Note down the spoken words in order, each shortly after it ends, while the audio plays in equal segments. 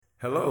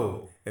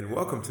Hello, and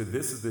welcome to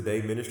This is the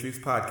Day Ministries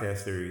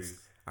podcast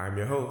series. I'm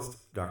your host,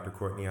 Dr.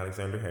 Courtney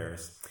Alexander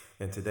Harris,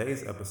 and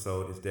today's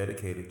episode is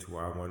dedicated to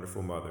our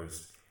wonderful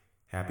mothers.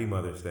 Happy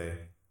Mother's Day.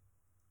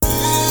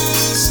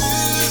 This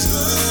is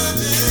the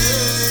day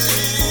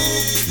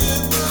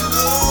that the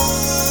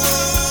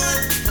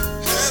Lord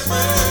has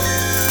made.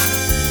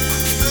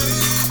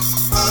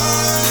 I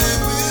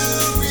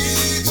will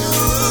rejoice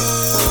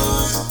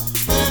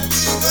and be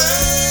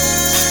glad.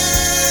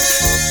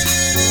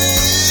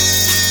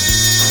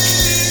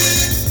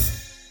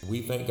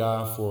 We thank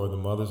God for the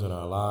mothers in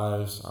our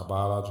lives, our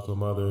biological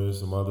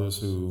mothers, the mothers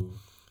who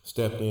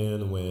stepped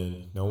in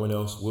when no one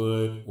else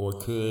would or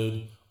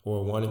could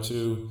or wanted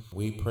to.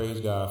 We praise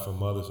God for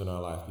mothers in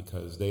our life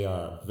because they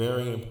are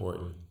very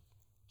important.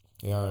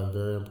 They are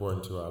very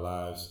important to our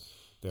lives.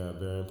 They are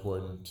very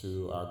important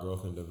to our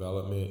growth and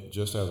development,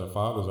 just as our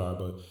fathers are.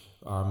 But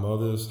our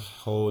mothers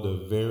hold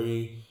a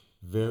very,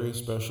 very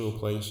special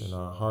place in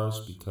our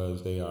hearts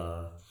because they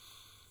are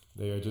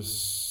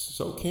just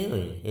so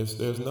caring.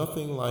 There's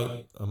nothing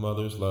like a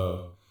mother's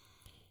love.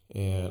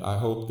 And I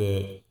hope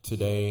that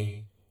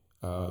today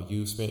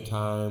you spent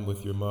time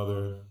with your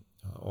mother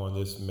on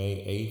this May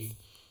 8th,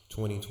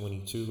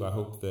 2022. I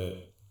hope that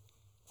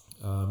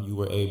you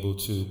were able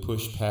to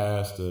push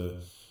past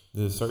the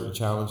certain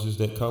challenges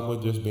that come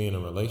with just being in a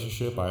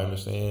relationship. I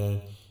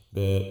understand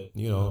that,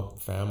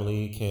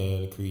 family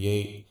can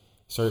create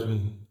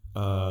certain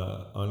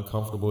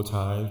uncomfortable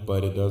times,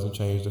 but it doesn't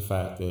change the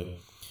fact that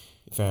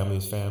family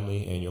is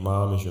family and your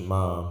mom is your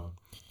mom.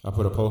 I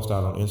put a post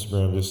out on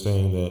Instagram just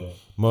saying that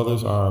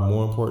mothers are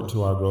more important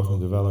to our growth and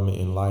development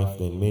in life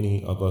than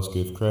many of us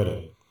give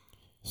credit.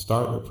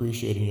 Start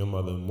appreciating your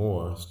mother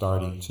more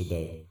starting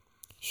today.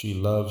 She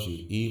loves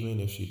you even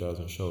if she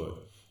doesn't show it.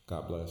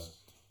 God bless.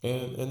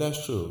 And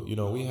that's true.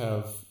 We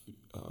have,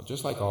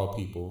 just like all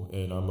people,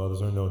 and our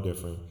mothers are no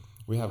different,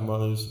 we have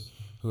mothers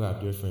who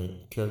have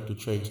different character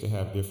traits. They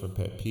have different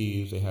pet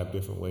peeves. They have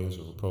different ways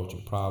of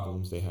approaching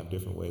problems. They have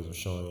different ways of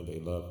showing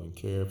they love and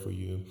care for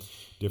you,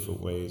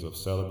 different ways of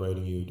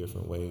celebrating you,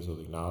 different ways of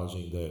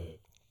acknowledging that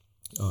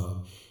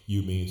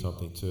you mean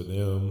something to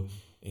them.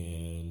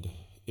 And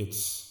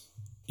it's,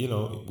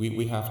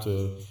 we have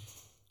to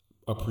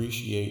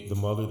appreciate the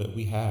mother that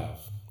we have.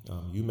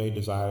 You may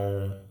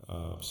desire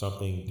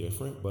something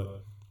different,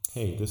 but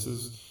hey,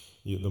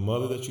 the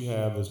mother that you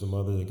have is the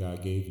mother that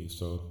God gave you.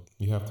 So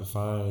you have to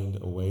find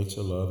a way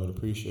to love and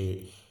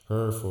appreciate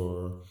her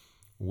for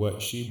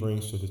what she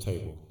brings to the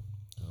table.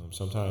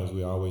 Sometimes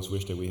we always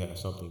wish that we had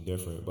something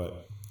different,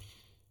 but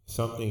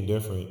something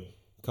different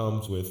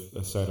comes with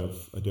a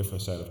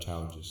different set of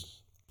challenges.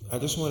 I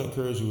just want to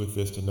encourage you with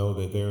this to know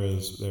that there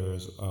is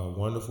a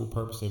wonderful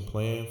purpose and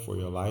plan for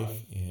your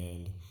life,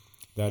 and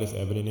that is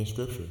evident in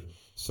Scripture.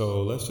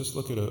 So let's just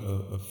look at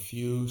a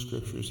few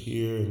scriptures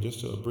here and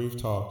just a brief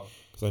talk,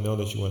 because I know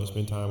that you want to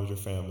spend time with your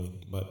family,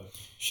 but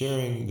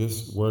sharing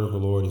this word of the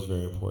Lord is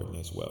very important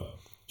as well.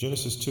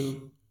 Genesis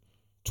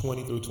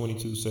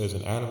 2:20-22 says,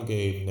 "And Adam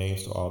gave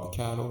names to all the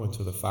cattle and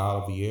to the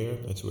fowl of the air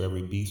and to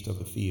every beast of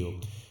the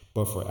field.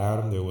 But for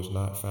Adam there was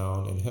not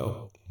found an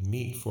help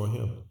meet for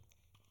him.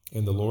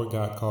 And the Lord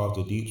God caused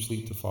a deep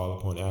sleep to fall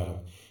upon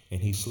Adam,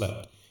 and he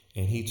slept.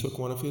 And he took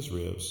one of his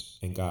ribs,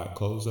 and God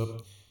closed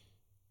up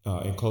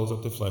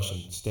the flesh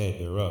instead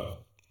thereof.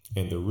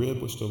 And the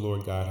rib which the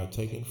Lord God had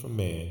taken from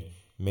man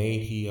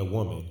made he a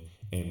woman,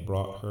 and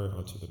brought her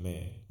unto the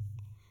man."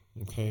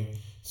 Okay,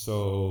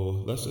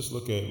 so let's just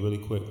look at really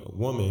quick. A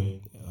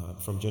woman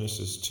from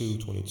Genesis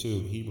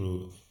 2:22,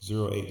 Hebrew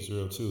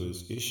 0802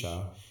 is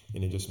Isha,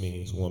 and it just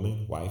means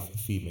woman, wife,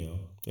 female.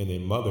 And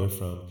then mother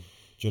from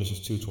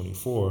Genesis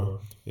 2:24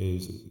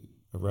 is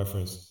a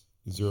reference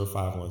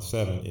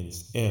 0517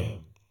 is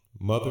M.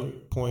 Mother,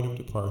 point of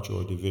departure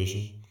or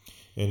division,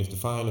 and is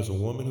defined as a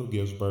woman who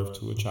gives birth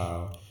to a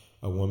child,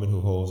 a woman who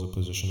holds a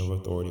position of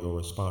authority or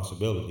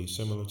responsibility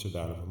similar to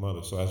that of a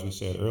mother. So as we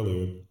said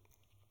earlier,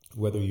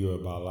 whether you're a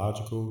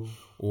biological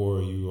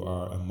or you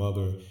are a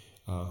mother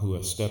who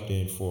has stepped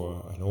in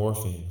for an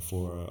orphan,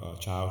 for a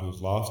child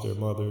who's lost their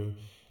mother,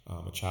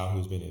 a child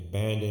who's been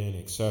abandoned,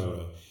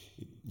 etc.,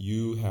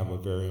 you have a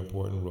very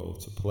important role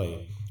to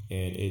play.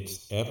 And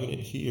it's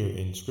evident here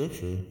in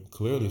Scripture,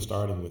 clearly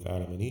starting with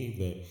Adam and Eve,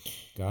 that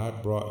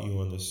God brought you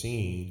on the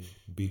scene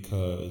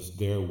because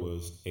there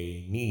was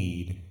a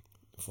need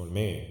for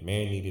man.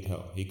 Man needed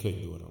help. He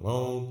couldn't do it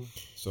alone,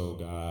 so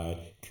God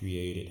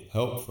created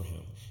help for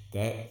him.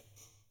 That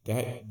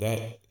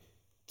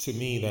to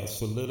me, that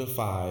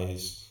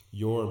solidifies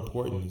your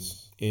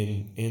importance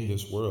in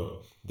this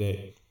world,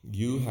 that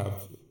you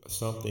have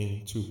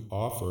something to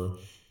offer.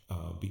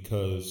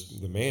 Because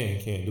the man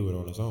can't do it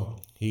on his own.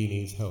 He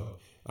needs help.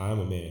 I'm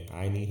a man.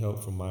 I need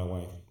help from my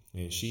wife.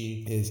 And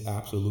she is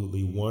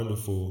absolutely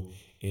wonderful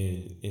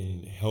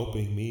in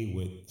helping me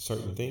with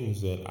certain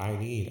things that I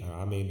need.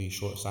 I may be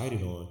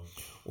short-sighted on,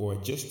 or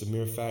just the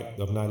mere fact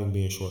of not even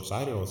being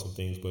short-sighted on some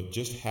things, but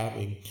just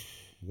having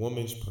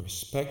woman's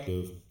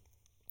perspective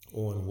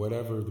on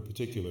whatever the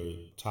particular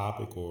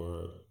topic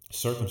or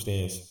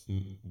circumstance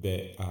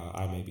that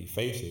I may be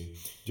facing,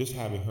 just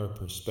having her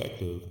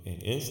perspective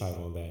and insight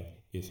on that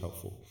is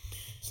helpful.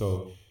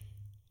 So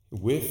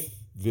with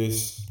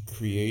this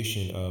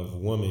creation of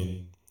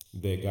woman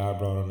that God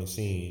brought on the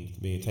scene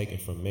being taken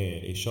from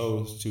man, it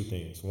shows two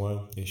things.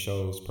 One, it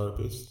shows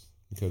purpose,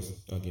 because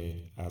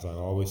again, as I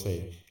always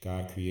say,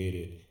 God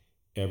created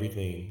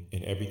everything,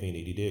 and everything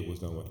that he did was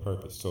done with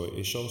purpose. So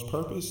it shows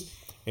purpose,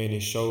 and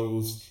it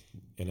shows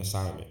an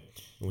assignment.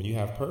 And when you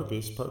have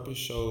purpose, purpose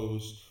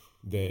shows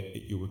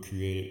that you were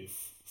created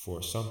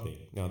for something.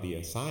 Now the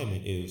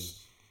assignment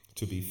is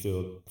to be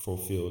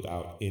fulfilled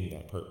out in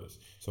that purpose.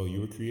 So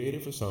you were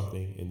created for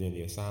something, and then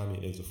the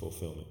assignment is a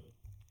fulfillment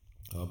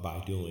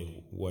by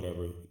doing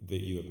whatever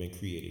that you have been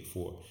created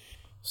for.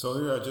 So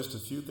here are just a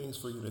few things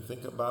for you to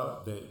think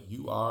about. That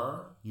you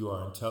are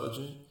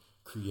intelligent,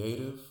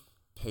 creative,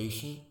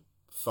 patient,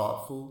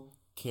 thoughtful,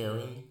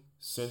 caring,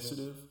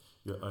 sensitive.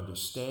 You're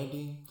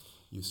understanding.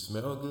 You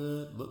smell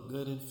good, look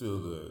good, and feel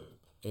good.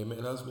 Amen,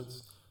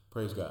 husbands.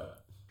 Praise God.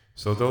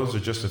 So those are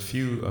just a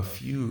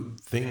few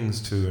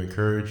things to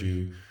encourage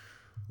you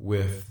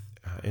with,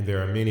 and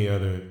there are many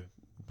other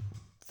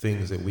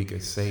things that we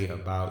could say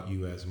about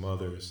you as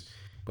mothers,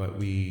 but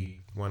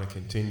we want to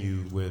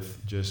continue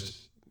with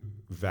just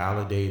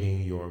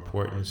validating your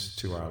importance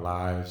to our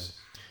lives.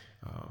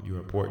 You're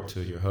important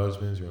to your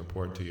husbands, you're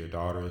important to your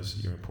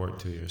daughters, you're important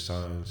to your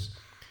sons.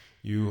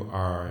 You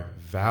are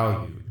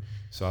valued.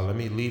 So let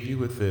me leave you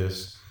with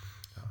this.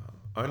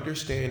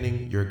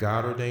 Understanding your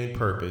God-ordained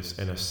purpose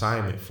and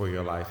assignment for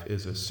your life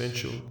is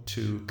essential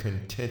to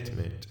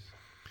contentment.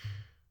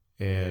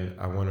 And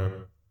I want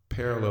to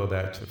parallel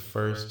that to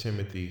 1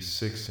 Timothy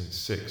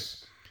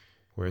 6:6,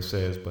 where it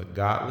says, "But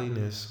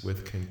godliness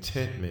with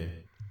contentment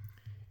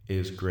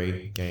is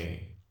great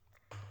gain."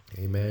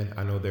 Amen.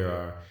 I know there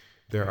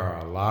are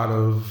a lot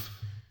of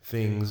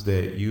things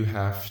that you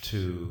have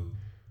to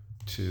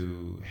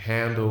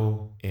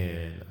handle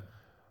and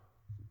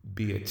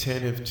be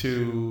attentive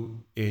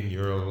to in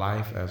your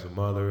life as a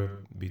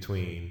mother,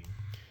 between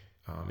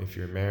if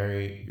you're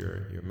married,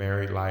 your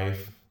married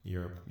life,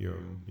 your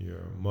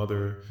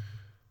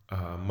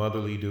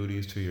motherly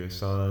duties to your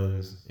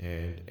sons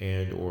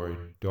and or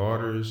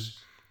daughters.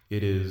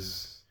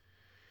 It's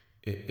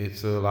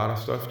a lot of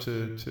stuff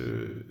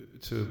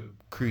to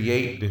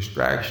create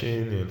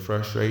distraction and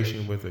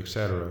frustration with,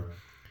 etc.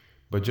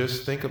 But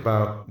just think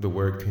about the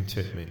word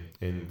contentment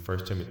in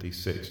 1 Timothy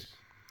 6.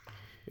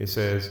 It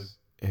says,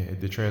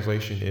 the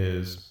translation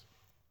is,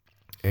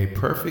 "A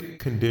perfect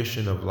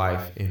condition of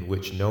life in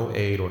which no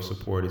aid or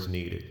support is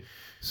needed,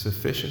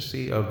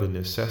 sufficiency of the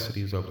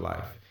necessities of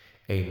life,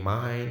 a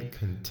mind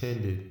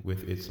contented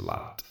with its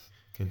lot."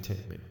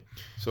 Contentment.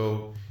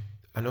 So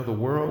I know the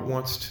world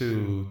wants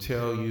to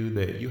tell you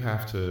that you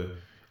have to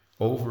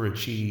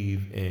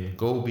overachieve and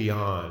go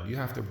beyond. You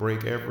have to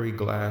break every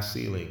glass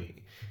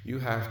ceiling. You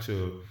have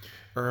to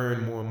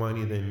earn more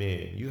money than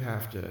men. You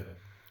have to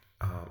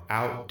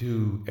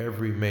outdo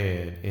every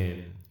man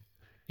in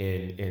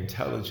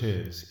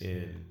intelligence,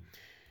 in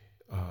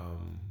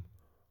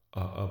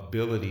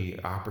ability,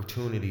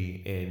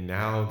 opportunity, and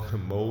now the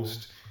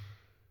most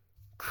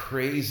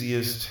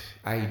craziest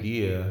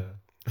idea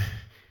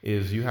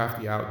is you have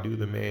to outdo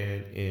the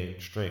man in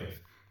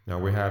strength. Now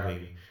we're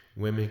having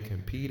women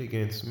compete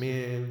against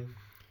men,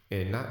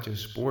 and not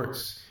just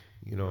sports.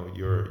 You know,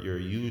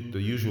 the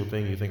usual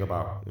thing you think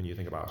about when you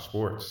think about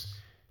sports,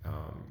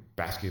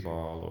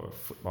 basketball or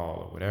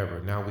football or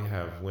whatever. Now we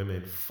have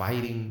women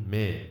fighting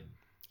men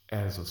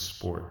as a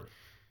sport.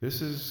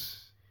 This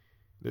is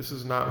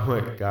not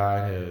what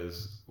God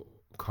has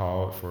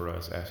called for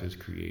us as his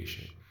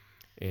creation.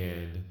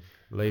 And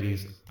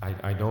ladies,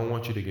 I don't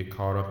want you to get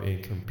caught up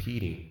in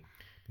competing,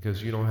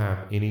 because you don't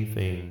have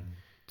anything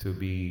to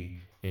be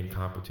in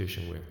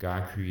competition with.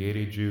 God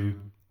created you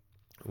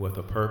with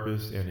a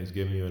purpose and has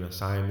given you an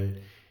assignment,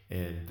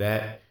 and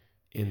that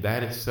in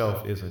that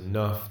itself is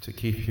enough to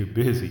keep you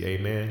busy.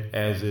 Amen.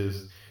 As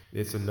is,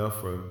 it's enough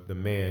for the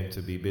man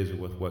to be busy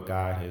with what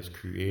God has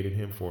created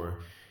him for,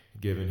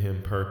 given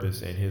him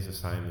purpose and his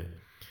assignment.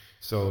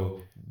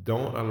 So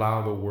don't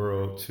allow the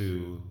world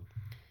to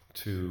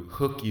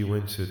hook you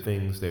into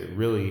things that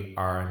really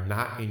are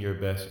not in your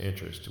best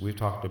interest. We've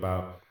talked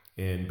about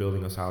in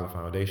Building a Solid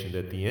Foundation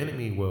that the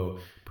enemy will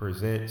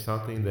present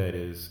something that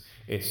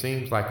it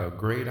seems like a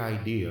great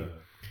idea,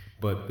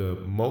 but the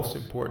most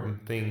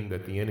important thing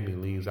that the enemy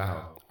leaves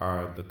out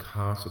are the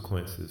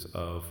consequences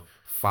of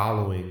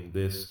following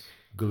this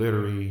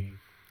glittery,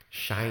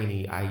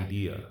 shiny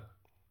idea.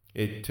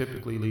 It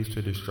typically leads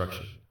to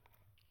destruction.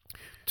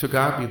 To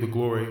God be the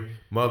glory.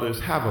 Mothers,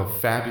 have a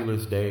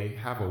fabulous day.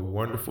 Have a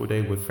wonderful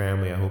day with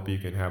family. I hope you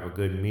can have a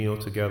good meal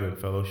together in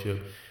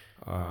fellowship.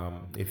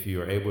 If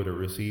you are able to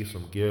receive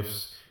some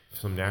gifts,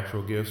 some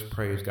natural gifts,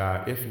 praise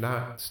God. If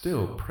not,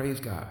 still praise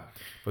God.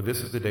 For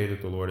this is the day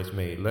that the Lord has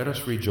made. Let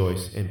us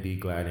rejoice and be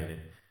glad in it.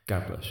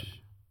 God bless you.